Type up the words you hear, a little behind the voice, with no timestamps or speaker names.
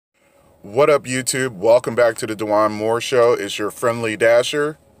What up, YouTube? Welcome back to the Dewan Moore Show. It's your friendly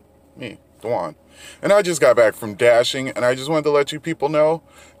dasher, me, Dewan. And I just got back from dashing, and I just wanted to let you people know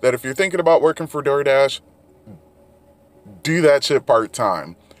that if you're thinking about working for Doordash, do that shit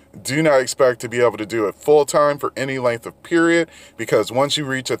part-time. Do not expect to be able to do it full-time for any length of period, because once you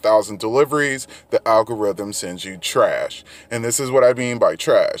reach 1,000 deliveries, the algorithm sends you trash. And this is what I mean by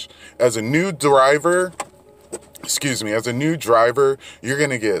trash. As a new driver, you're going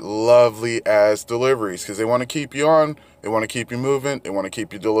to get lovely ass deliveries because they want to keep you on, they want to keep you moving, they want to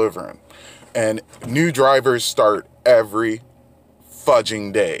keep you delivering. And new drivers start every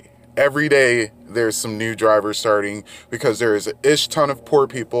fudging day. Every day there's some new drivers starting because there is an ish ton of poor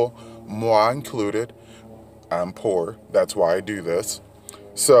people, moi included. I'm poor, that's why I do this.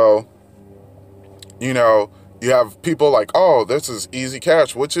 So, you have people like, oh, this is easy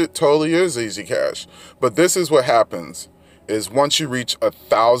cash, which it totally is easy cash. But this is what happens, is once you reach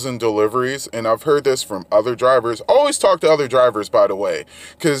 1,000 deliveries, and I've heard this from other drivers, always talk to other drivers, by the way,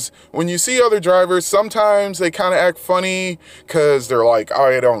 because when you see other drivers, sometimes they kind of act funny because they're like, oh,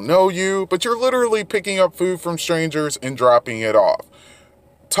 I don't know you, but you're literally picking up food from strangers and dropping it off.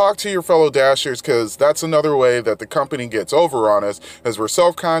 Talk to your fellow dashers, because that's another way that the company gets over on us, as we're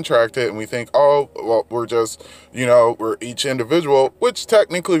self-contracted and we think, oh, well, we're just, we're each individual, which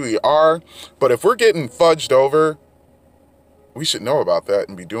technically we are. But if we're getting fudged over, we should know about that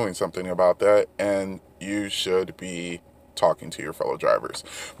and be doing something about that. And you should be talking to your fellow drivers.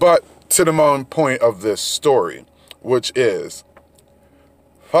 But to the main point of this story, which is,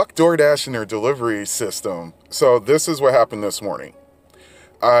 fuck DoorDash and their delivery system. So this is what happened this morning.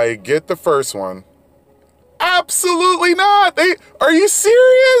 I get the first one. Absolutely not. Are you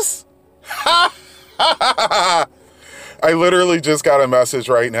serious? I literally just got a message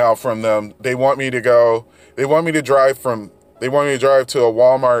right now from them. They want me to drive to a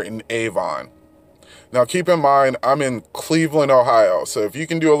Walmart in Avon. Now keep in mind, I'm in Cleveland, Ohio. So if you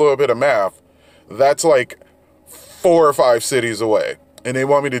can do a little bit of math, that's like 4 or 5 cities away. And they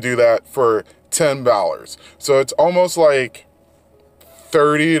want me to do that for $10. So it's almost like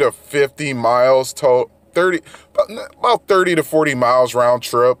 30 to 50 miles about 30 to 40 miles round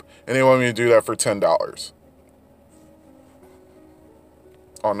trip, and they want me to do that for $10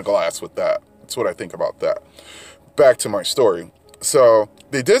 on the glass with that. That's what I think about that. Back to my story. So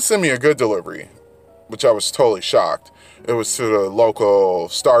they did send me a good delivery, which I was totally shocked. It was to the local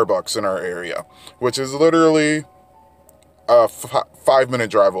Starbucks in our area, which is literally a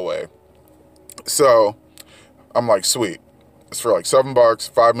 5-minute drive away. So I'm like, sweet. It's for like $7,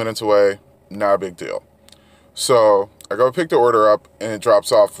 5 minutes away, not a big deal. So I go pick the order up, and it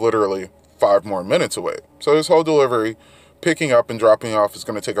drops off literally 5 more minutes away. So this whole delivery, picking up and dropping off, is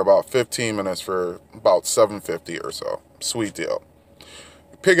going to take about 15 minutes for about $7.50 or so. Sweet deal.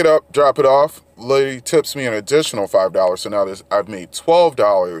 Pick it up, drop it off. Lady tips me an additional $5. So now I've made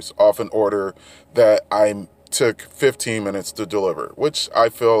 $12 off an order that I took 15 minutes to deliver, which I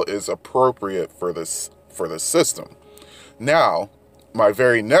feel is appropriate for this system. Now, my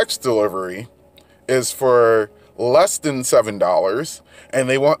very next delivery is for less than $7, and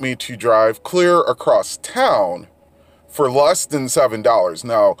they want me to drive clear across town for less than $7.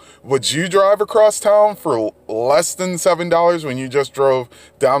 Now, would you drive across town for less than $7 when you just drove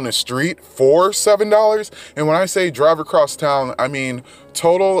down the street for $7? And when I say drive across town, I mean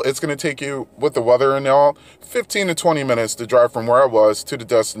total, it's going to take you, with the weather and all, 15 to 20 minutes to drive from where I was to the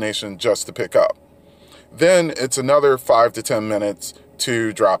destination just to pick up. Then it's another 5 to 10 minutes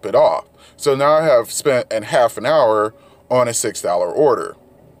to drop it off. So now I have spent half an hour on a $6 order.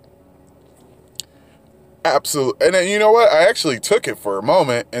 Absolutely. And then, you know what? I actually took it for a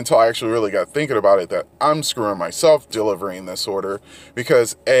moment until I actually really got thinking about it, that I'm screwing myself delivering this order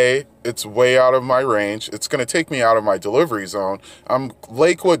because A, it's way out of my range. It's going to take me out of my delivery zone. I'm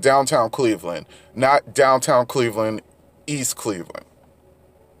Lakewood, downtown Cleveland, not downtown Cleveland, East Cleveland.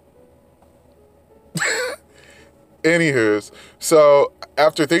 Anywho's, so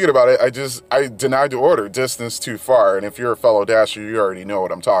after thinking about it, I denied the order. Distance too far. And if you're a fellow dasher, you already know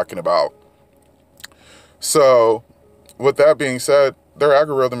what I'm talking about. So with that being said, their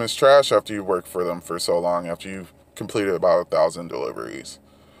algorithm is trash after you work for them for so long, after you've completed about 1,000 deliveries.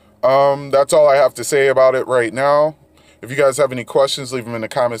 That's all I have to say about it right now. If you guys have any questions, leave them in the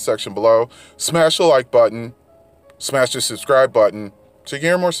comment section below. Smash the like button, smash the subscribe button so you can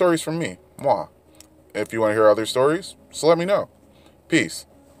hear more stories from me. Mwah. If you want to hear other stories, just let me know. Peace.